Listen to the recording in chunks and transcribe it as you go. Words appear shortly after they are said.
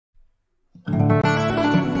Today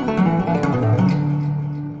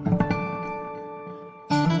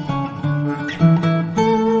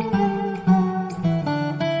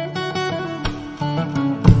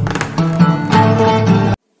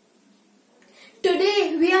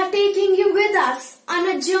we are taking you with us on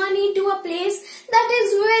a journey to a place that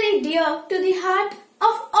is very dear to the heart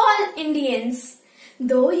of all Indians.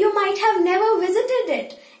 Though you might have never visited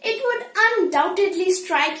it, it would undoubtedly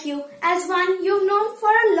strike you as one you've known for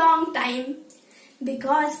a long time.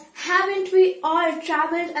 Because haven't we all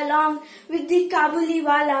travelled along with the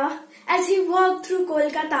Kabuliwala as he walked through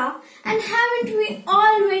Kolkata, and haven't we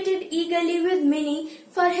all waited eagerly with Minnie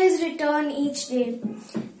for his return each day?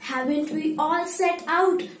 Haven't we all set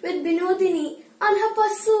out with Binodini on her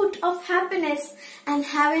pursuit of happiness, and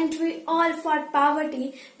haven't we all fought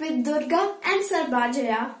poverty with Durga and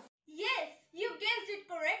Sarbajaya? Yes, you guessed it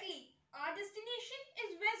correctly. Our destination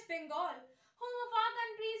is West Bengal, home of our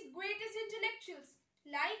country's greatest intellectuals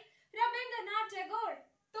like Rabindranath Tagore,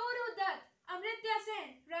 Toru Dutt, Amartya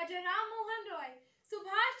Sen, Raja Ram Mohan Roy,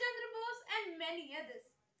 Subhash Chandra Bose and many others.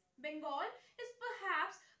 Bengal is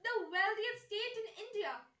perhaps the wealthiest state in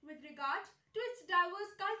India with regard to its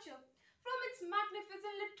diverse culture. From its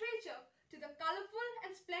magnificent literature to the colourful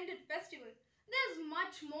and splendid festival, there's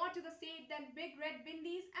much more to the state than big red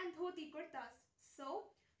bindis and dhoti kurtas.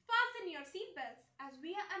 So, fasten your seatbelts as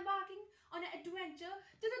we are embarking on an adventure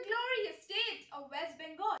to the glorious state of West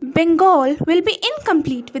Bengal. Bengal will be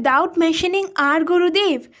incomplete without mentioning our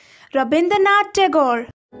Gurudev, Rabindranath Tagore.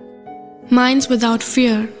 Minds Without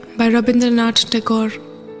Fear by Rabindranath Tagore.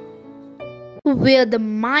 Where the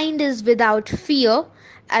mind is without fear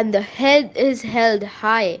and the head is held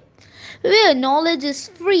high, where knowledge is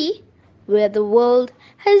free, where the world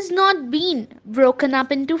has not been broken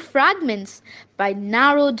up into fragments by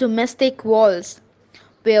narrow domestic walls,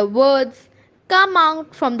 where words come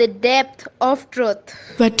out from the depth of truth,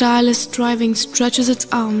 Where tireless striving stretches its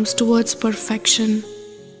arms towards perfection,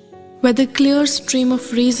 where the clear stream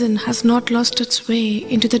of reason has not lost its way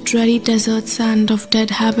into the dreary desert sand of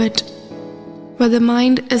dead habit, where the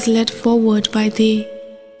mind is led forward by thee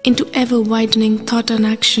into ever-widening thought and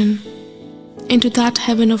action. Into that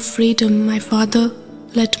heaven of freedom, my Father,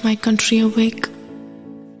 let my country awake.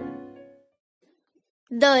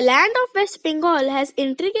 The land of West Bengal has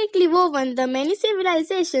intricately woven the many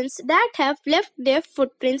civilizations that have left their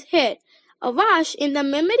footprints here. Awash in the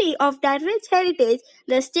memory of that rich heritage,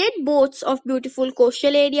 the state boasts of beautiful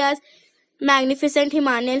coastal areas, magnificent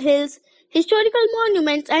Himalayan hills, historical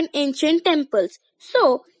monuments and ancient temples.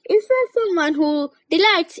 So, if you are someone who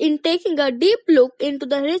delights in taking a deep look into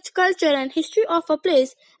the rich culture and history of a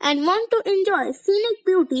place and want to enjoy scenic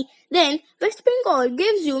beauty, then West Bengal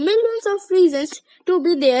gives you millions of reasons to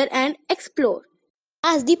be there and explore.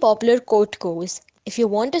 As the popular quote goes, if you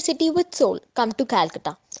want a city with soul, come to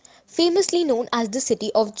Calcutta. Famously known as the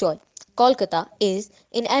City of Joy, Kolkata is,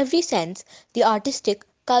 in every sense, the artistic,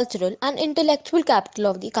 cultural and intellectual capital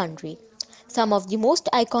of the country. Some of the most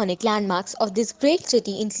iconic landmarks of this great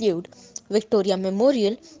city include Victoria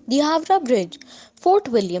Memorial, the Havra Bridge, Fort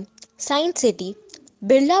William, Science City,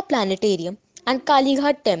 Birla Planetarium and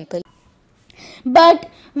Kalighat Temple. But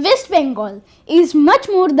West Bengal is much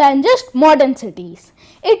more than just modern cities.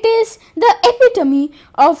 It is the epitome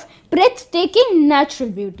of breathtaking natural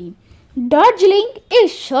beauty. Darjeeling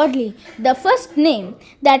is surely the first name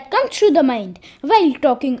that comes to the mind while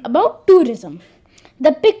talking about tourism.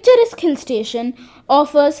 The picturesque hill station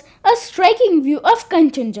offers a striking view of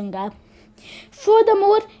Kanchenjunga.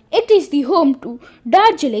 Furthermore, it is the home to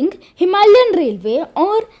Darjeeling Himalayan Railway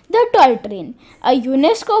or the Toy Train, a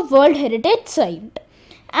UNESCO World Heritage Site.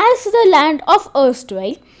 As the land of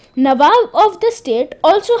erstwhile Nawab of the state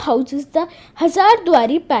also houses the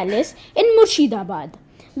Hazardwari Palace in Murshidabad,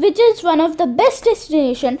 which is one of the best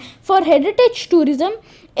destinations for heritage tourism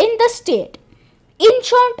in the state. In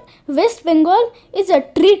short, West Bengal is a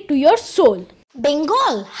treat to your soul.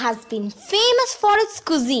 Bengal has been famous for its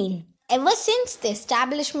cuisine ever since the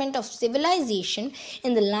establishment of civilization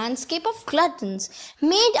in the landscape of gluttons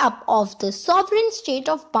made up of the sovereign state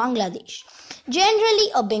of Bangladesh. Generally,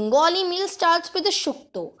 a Bengali meal starts with a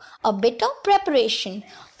shukto, a bitter preparation,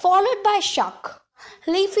 followed by shak,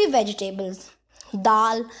 leafy vegetables,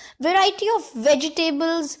 dal, variety of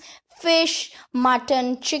vegetables, fish,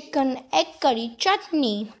 mutton, chicken, egg curry,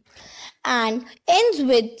 chutney, and ends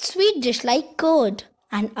with sweet dish like curd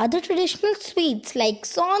and other traditional sweets like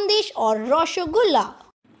sandesh or rasgulla.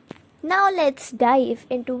 Now let's dive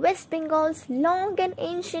into West Bengal's long and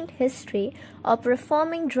ancient history of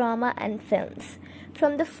performing drama and films.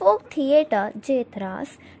 From the folk theatre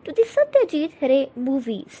Jetras to the Satyajit Ray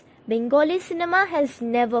movies, Bengali cinema has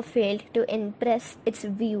never failed to impress its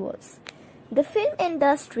viewers. The film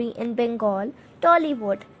industry in Bengal,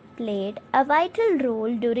 Tollywood, played a vital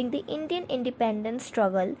role during the Indian independence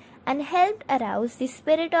struggle and helped arouse the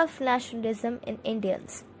spirit of nationalism in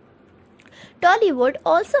Indians. Tollywood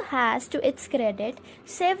also has to its credit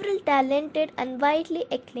several talented and widely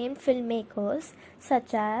acclaimed filmmakers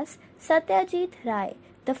such as Satyajit Ray,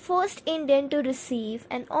 the first Indian to receive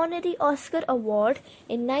an honorary Oscar award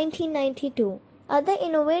in 1992. Other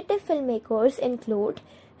innovative filmmakers include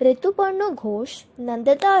Rituparno Ghosh,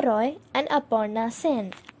 Nandita Roy and Aparna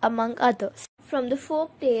Sen, among others. From the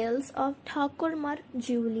folk tales of Thakur Mar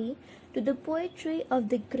Julie to the poetry of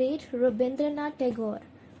the great Rabindranath Tagore,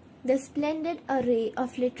 the splendid array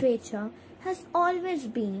of literature has always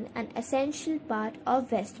been an essential part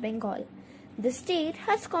of West Bengal. The state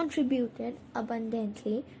has contributed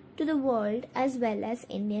abundantly to the world as well as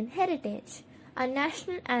Indian heritage. A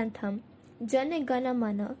national anthem, Jana Gana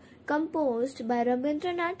Mana, composed by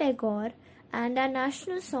Rabindranath Tagore, and a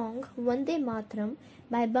national song, Vande Mataram,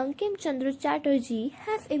 by Bankim Chandra Chatterjee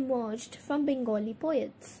have emerged from Bengali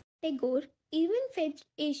poets. Tagore even fetched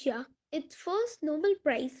Asia its first Nobel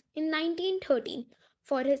Prize in 1913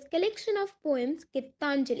 for his collection of poems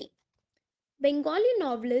Gitanjali. Bengali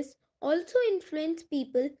novelists also influenced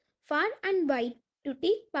people far and wide to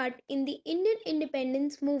take part in the Indian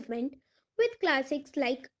independence movement with classics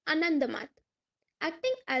like Anandamath,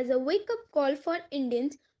 acting as a wake-up call for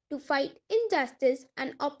Indians to fight injustice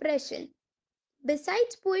and oppression.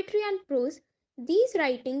 Besides poetry and prose, these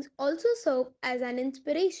writings also serve as an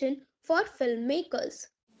inspiration for filmmakers.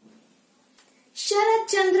 Sharat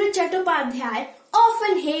Chandra Chattopadhyay,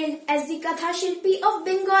 often hailed as the Kathashilpi of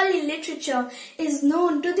Bengali literature, is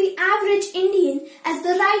known to the average Indian as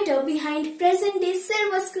the writer behind present-day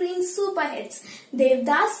silver screen superhits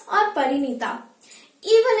Devdas or Parinita.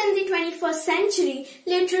 Even in the 21st century,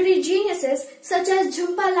 literary geniuses such as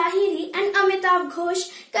Jhumpa Lahiri and Amitav Ghosh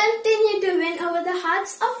continue to win over the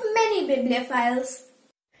hearts of many bibliophiles.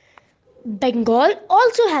 Bengal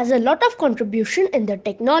also has a lot of contribution in the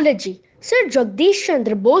technology. Sir Jagdish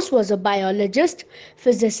Chandra Bose was a biologist,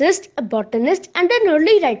 physicist, a botanist and an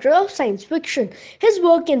early writer of science fiction. His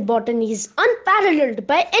work in botany is unparalleled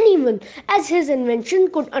by anyone, as his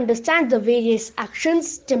invention could understand the various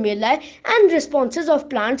actions, stimuli and responses of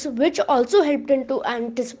plants, which also helped him to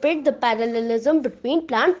anticipate the parallelism between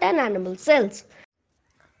plant and animal cells.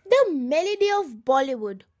 The melody of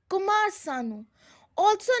Bollywood, Kumar Sanu,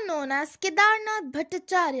 also known as Kedarnath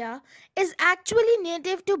Bhattacharya, is actually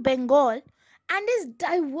native to Bengal and is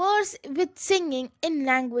diverse with singing in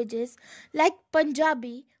languages like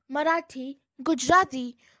Punjabi, Marathi,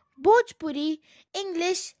 Gujarati, Bhojpuri,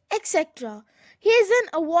 English, etc. He is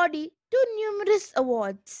an awardee to numerous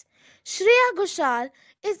awards. Shreya Ghoshal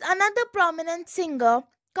is another prominent singer,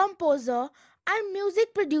 composer and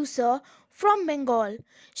music producer from Bengal.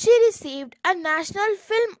 She received a National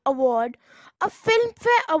Film Award, a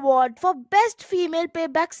Filmfare Award for Best Female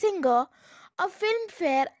Playback Singer, a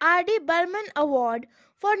Filmfare R.D. Burman Award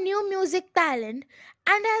for New Music Talent,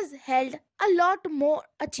 and has held a lot more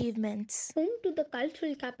achievements. Home to the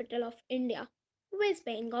cultural capital of India, West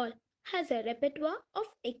Bengal has a repertoire of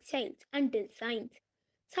textiles and designs.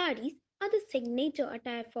 Saris are the signature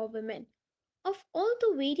attire for women. Of all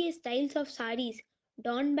the various styles of saris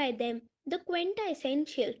donned by them, the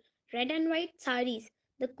quintessential red and white saris,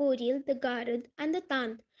 the Korial, the Garad, and the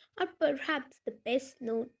Tant, are perhaps the best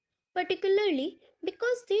known, particularly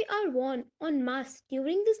because they are worn en masse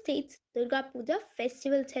during the state's Durga Puja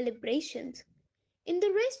festival celebrations. In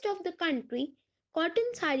the rest of the country,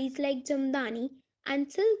 cotton saris like Jamdani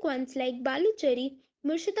and silk ones like Baluchari,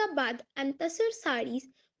 Murshidabad, and Tasar saris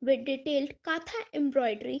with detailed katha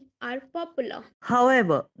embroidery are popular.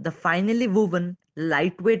 However, the finely woven,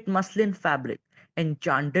 lightweight muslin fabric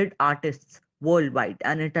enchanted artists worldwide,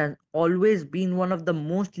 and it has always been one of the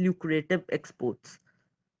most lucrative exports.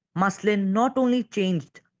 Muslin not only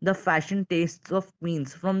changed the fashion tastes of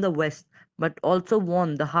queens from the West but also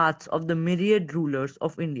won the hearts of the myriad rulers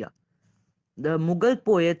of India. The Mughal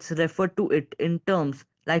poets refer to it in terms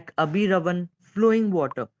like Abhiravan, flowing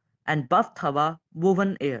water, and Bafthava,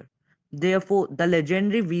 woven air. Therefore, the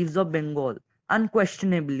legendary weaves of Bengal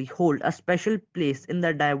unquestionably hold a special place in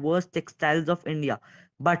the diverse textiles of India,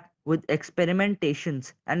 but with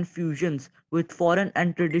experimentations and fusions with foreign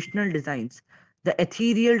and traditional designs, the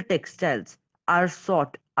ethereal textiles are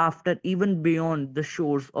sought after even beyond the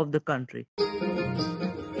shores of the country.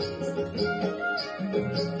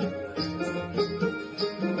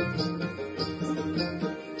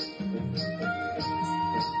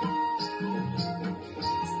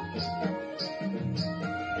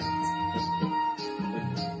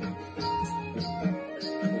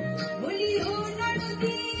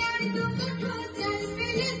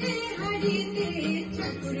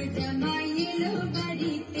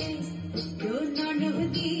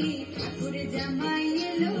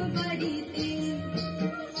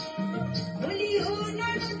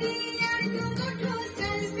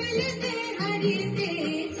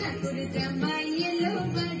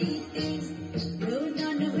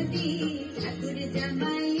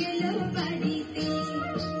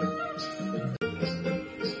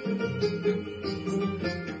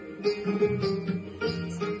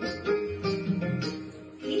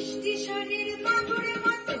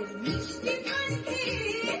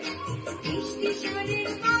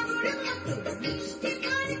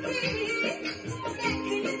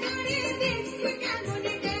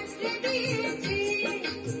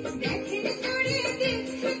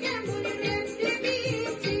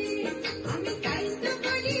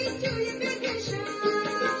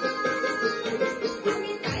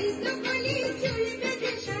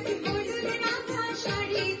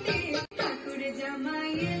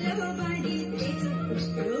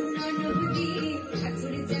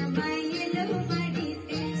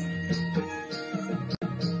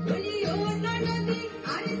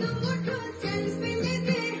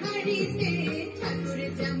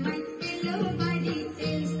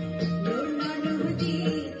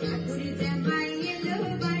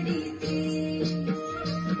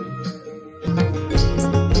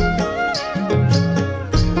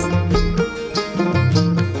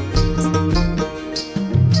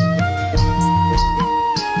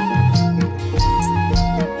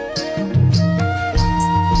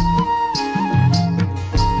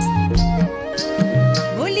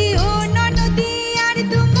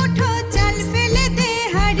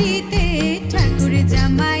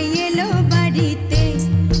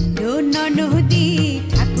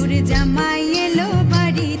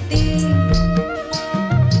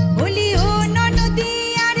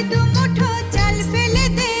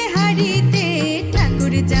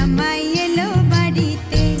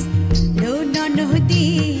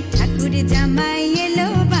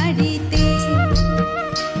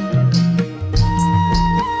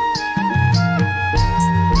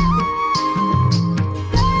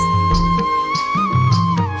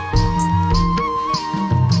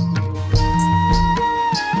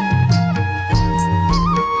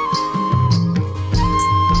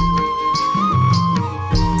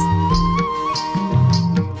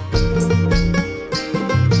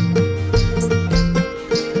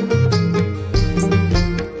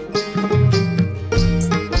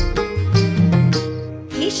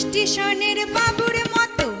 স্টেশনের বাবুর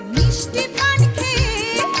মতো মিষ্টি পান খেয়ে,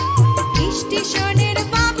 স্টেশনের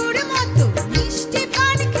বাবুর মতো মিষ্টি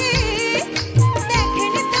পান খেয়ে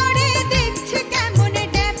দেখেন তোরে দেখছে কেমন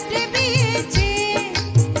ড্যাপটে বিয়েছে,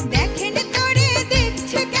 দেখেন তোরে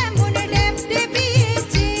দেখছে কেমন ড্যাপটে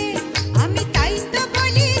বিয়েছে। আমি তাই তো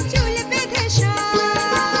বলি চুল বেঁধে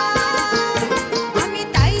সাজ, আমি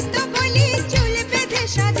তাই তো বলি চুল বেঁধে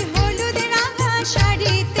সাজ হলুদ রাঙা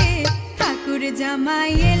শাড়িতে, ঠাকুর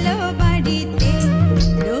জামাই এলো বাড়িতে,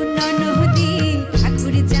 ননদি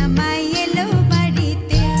ঠাকুর জামাই এলো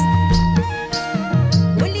বাড়িতে।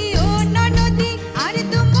 বলি ও ননদি আর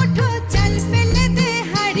দু মুঠো চাল ফেলে দে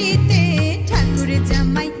হাড়িতে, ঠাকুর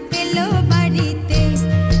জামাই এলো বাড়িতে,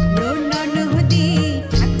 ননদি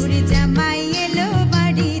ঠাকুর জামাই এলো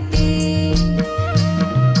বাড়িতে।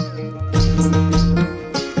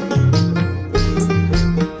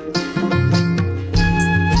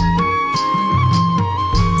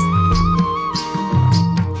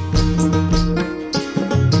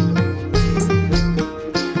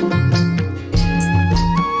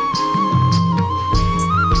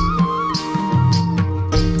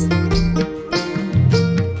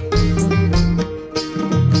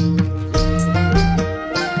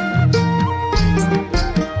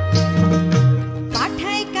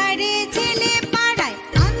 পাঠায় কারে জেলে পাড়ায়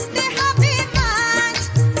আনতে হবে মাছ,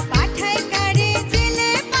 পাঠায় কারে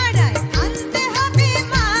জেলে পাড়ায় আনতে হবে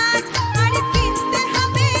মাছ, আর কিনতে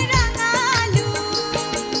হবে রাঙালু,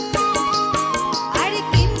 আর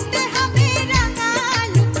কিনতে হবে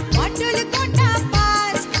রাঙালু, পটল গোটা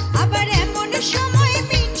পাঁচ। আবার এমন সময়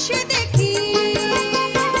মিনসে দেখি,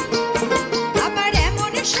 আবার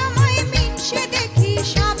এমন সময় মিনসে দেখি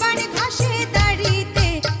সবার ঘাসে দাঁড়িতে,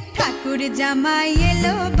 ঠাকুর জামাই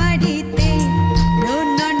এলো বাড়িতে,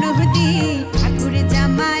 ননদি ঠাকুর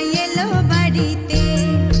জামাই এলো বাড়িতে।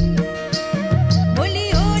 বলি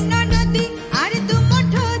ও ননদি আর দু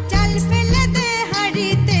মুঠো চাল ফেলে দে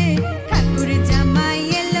হাড়িতে, ঠাকুর জামাই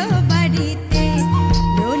এলো বাড়িতে,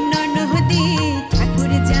 ননদি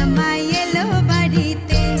ঠাকুর জামাই এলো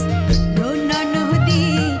বাড়িতে, ননদি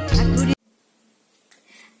ঠাকুর।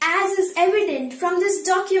 As is evident from this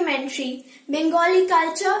documentary, Bengali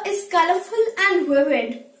culture is colorful and vivid.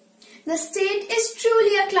 The state is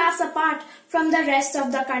truly a class apart from the rest of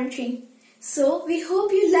the country. So we hope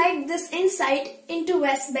you liked this insight into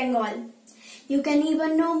West Bengal. You can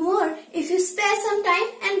even know more if you spare some time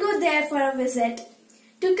and go there for a visit.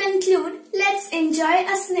 To conclude, let's enjoy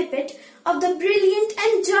a snippet of the brilliant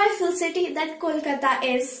and joyful city that Kolkata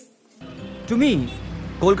is. To me,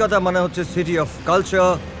 Kolkata মানে হচ্ছে city of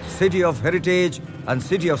culture, city of heritage and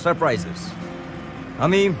city of surprises.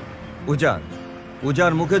 আমি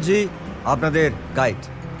উজান মুখার্জি, আপনাদের guide,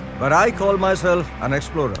 but I call myself an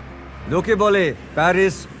explorer. লোকে বলে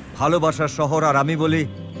Paris ভালোবাসার শহর, আর আমি বলি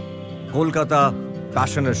কলকাতা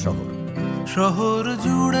প্যাশনের শহর। শহর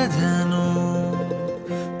জুড়ে যেন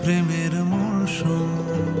প্রেমের মৌসুম,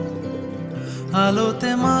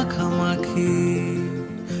 আলোতে মাখামাখি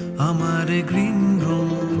আমার গ্রিন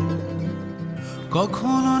রুম,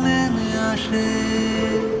 কখনো নেমে আসে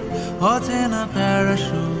অচেনা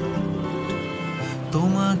প্যারাশুট,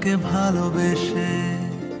 তোমাকে ভালোবেসে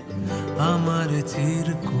আমার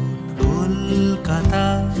চিরকুট। কলকাতা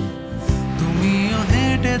তুমিও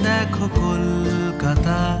হেঁটে দেখো,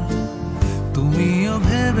 কলকাতা তুমিও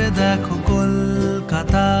ভেবে দেখো,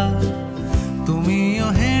 কলকাতা তুমিও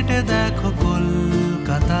হেঁটে দেখো,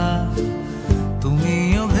 কলকাতা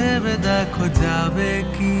তুমিও ভেবে দেখো, যাবে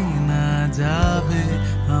কি না যাবে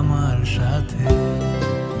আমার সাথে।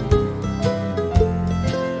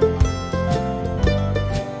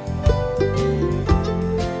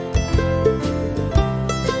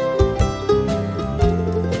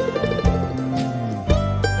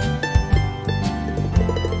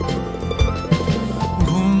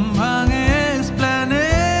 ঘুম ভাঙে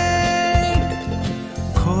স্প্ল্যানেড,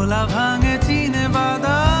 খোলা ভাঙে চিনে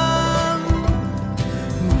বাদাম,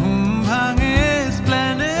 ঘুম ভাঙে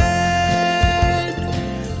স্প্ল্যানেড,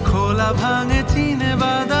 খোলা ভাঙে চিনে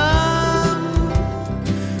বাদাম,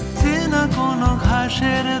 চেনা কোনো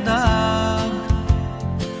ঘাসের দাগ,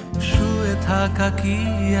 শুয়ে থাকা কি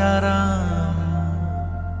আরাম।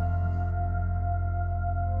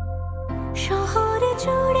 শহরে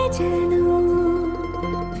জুড়ে যেন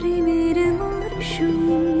প্রেমের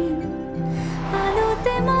মরশুম,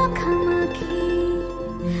 আলোতে মাখামাখি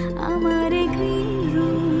আমার গ্রিন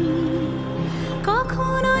রুম,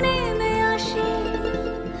 কখনো নেমে আসে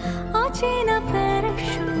অচেনা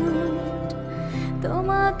প্যারাশুট,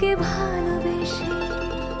 তোমাকে ভালোবেসে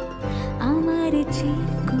আমার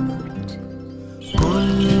চিরকুট।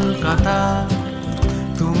 কলকাতা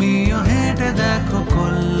তুমিও হেঁটে দেখো,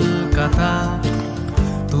 কলকাতা কলকাতা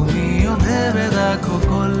তুমিও ভেবে দেখো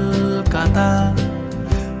কলকাতা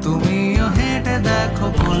তুমিও হেঁটে দেখো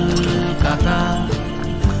কলকাতা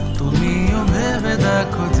তুমিও ভেবে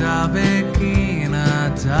দেখো যাবে কি না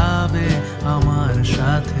যাবে আমার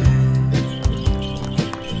সাথে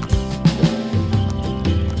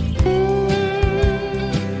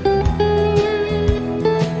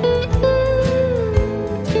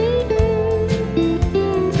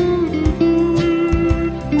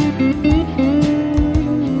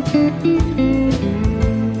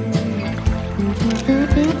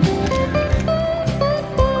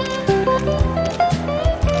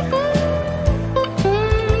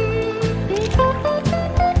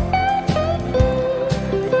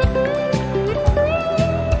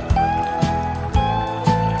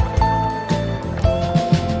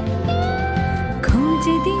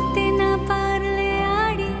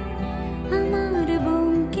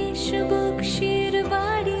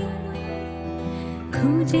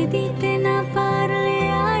খুঁজে দিতে না পারলে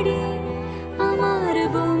আড়ি আমার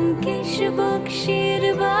ব্যোমকেশ বক্সির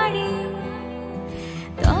বাড়ি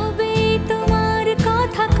তবে তোমার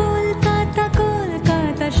কথা কলকাতা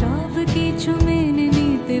কলকাতা সব কিছু মেনে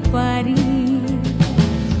নিতে পারি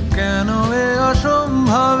কেন এ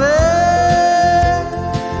অসম্ভবে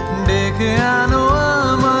ডেকে আনো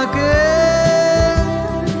আমাকে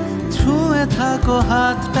ছুঁয়ে থাকো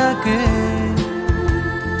হাতটাকে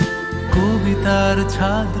কবিতার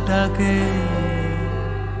ছাদটাকে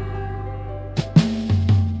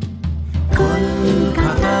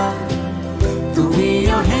কলকাতা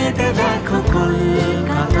তুমিও হেঁটে দেখো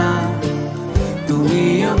কলকাতা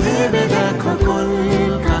তুমিও ভেবে দেখো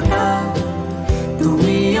কলকাতা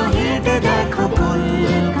তুমিও হেঁটে দেখো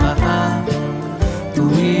কলকাতা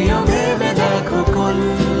তুমিও ভেবে দেখো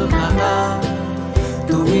কলকাতা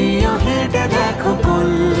তুমিও হেঁটে দেখো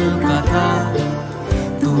কলকাতা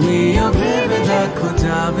তুমিও ভেবে দেখো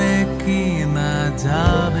যাবে কি না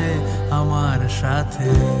যাবে আমার সাথে